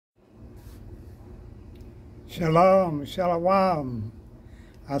Shalom, shalom,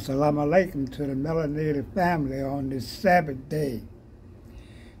 assalamu alaikum to the melanated family on this Sabbath day.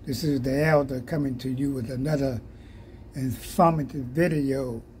 This is the elder coming to you with another informative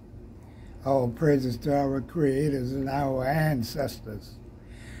video. All praises to our creators and our ancestors.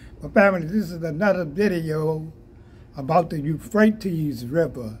 But family, this is another video about the Euphrates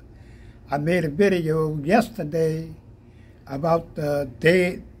River. I made a video yesterday about the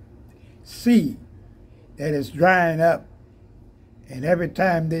Dead Sea that is drying up, and every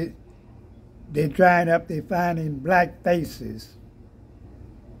time they're drying up, they're finding black faces.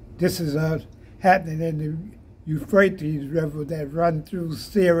 This is happening in the Euphrates River that runs through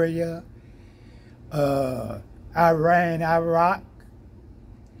Syria, Iran, Iraq,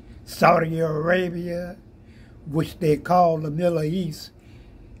 Saudi Arabia, which they call the Middle East,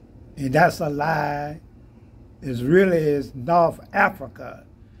 and that's a lie. It really is North Africa,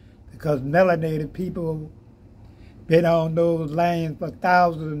 because melanated people been on those lands for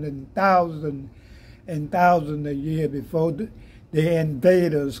thousands and thousands and thousands of years before the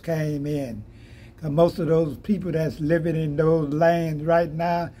invaders came in. Because most of those people that's living in those lands right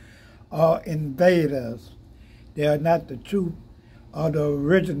now are invaders. They are not the true or the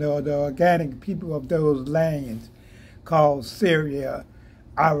original or the organic people of those lands called Syria,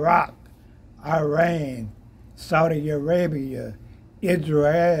 Iraq, Iran, Saudi Arabia,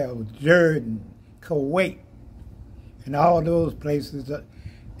 Israel, Jordan, Kuwait, and all those places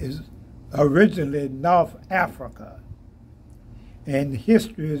is originally North Africa. And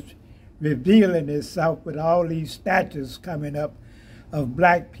history is revealing itself with all these statues coming up of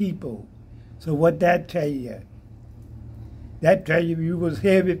black people. So what that tell you? That tell you was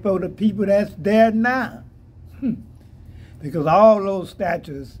here before the people that's there now. Because all those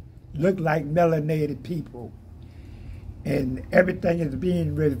statues look like melanated people. And everything is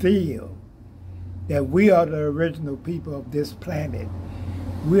being revealed that we are the original people of this planet.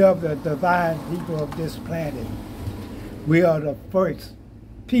 We are the divine people of this planet. We are the first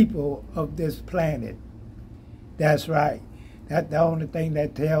people of this planet. That's right. That's the only thing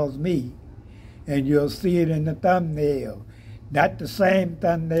that tells me. And you'll see it in the thumbnail. Not the same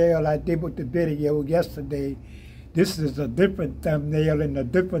thumbnail I did with the video yesterday. This is a different thumbnail in a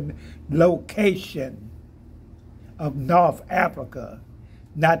different location of North Africa,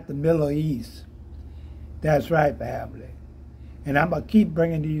 not the Middle East. That's right, family. And I'm going to keep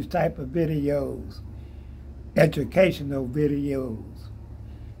bringing these type of videos, educational videos,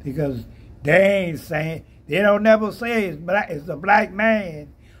 because they ain't saying, they don't never say it's a black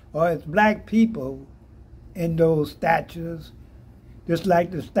man or it's black people in those statues, just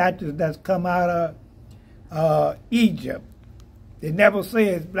like the statues that's come out of Egypt. They never say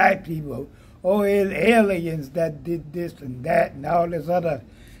it's black people. Oh, it's aliens that did this and that and all this other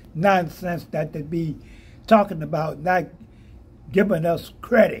nonsense that they be talking about, not giving us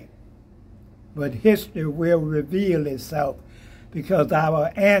credit. But history will reveal itself because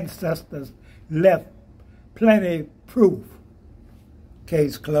our ancestors left plenty of proof.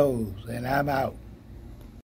 Case closed, and I'm out.